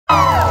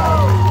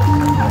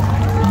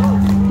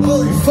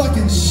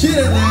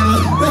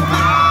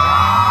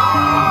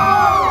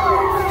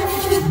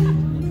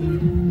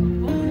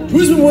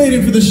Who's been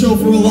waiting for the show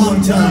for a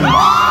long time?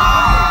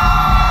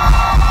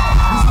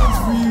 This one's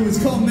for you,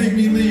 it's called Make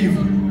Me Leave.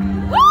 So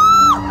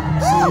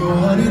you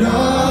want it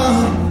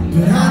all,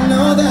 but I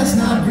know that's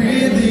not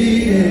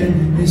really it.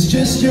 It's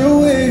just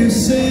your way of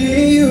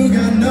saying you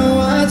got no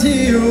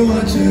idea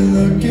what you're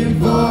looking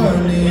for.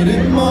 Need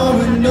it more,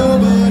 but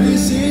nobody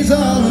sees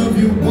all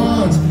of your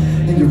wants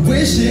and your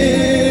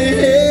wishes.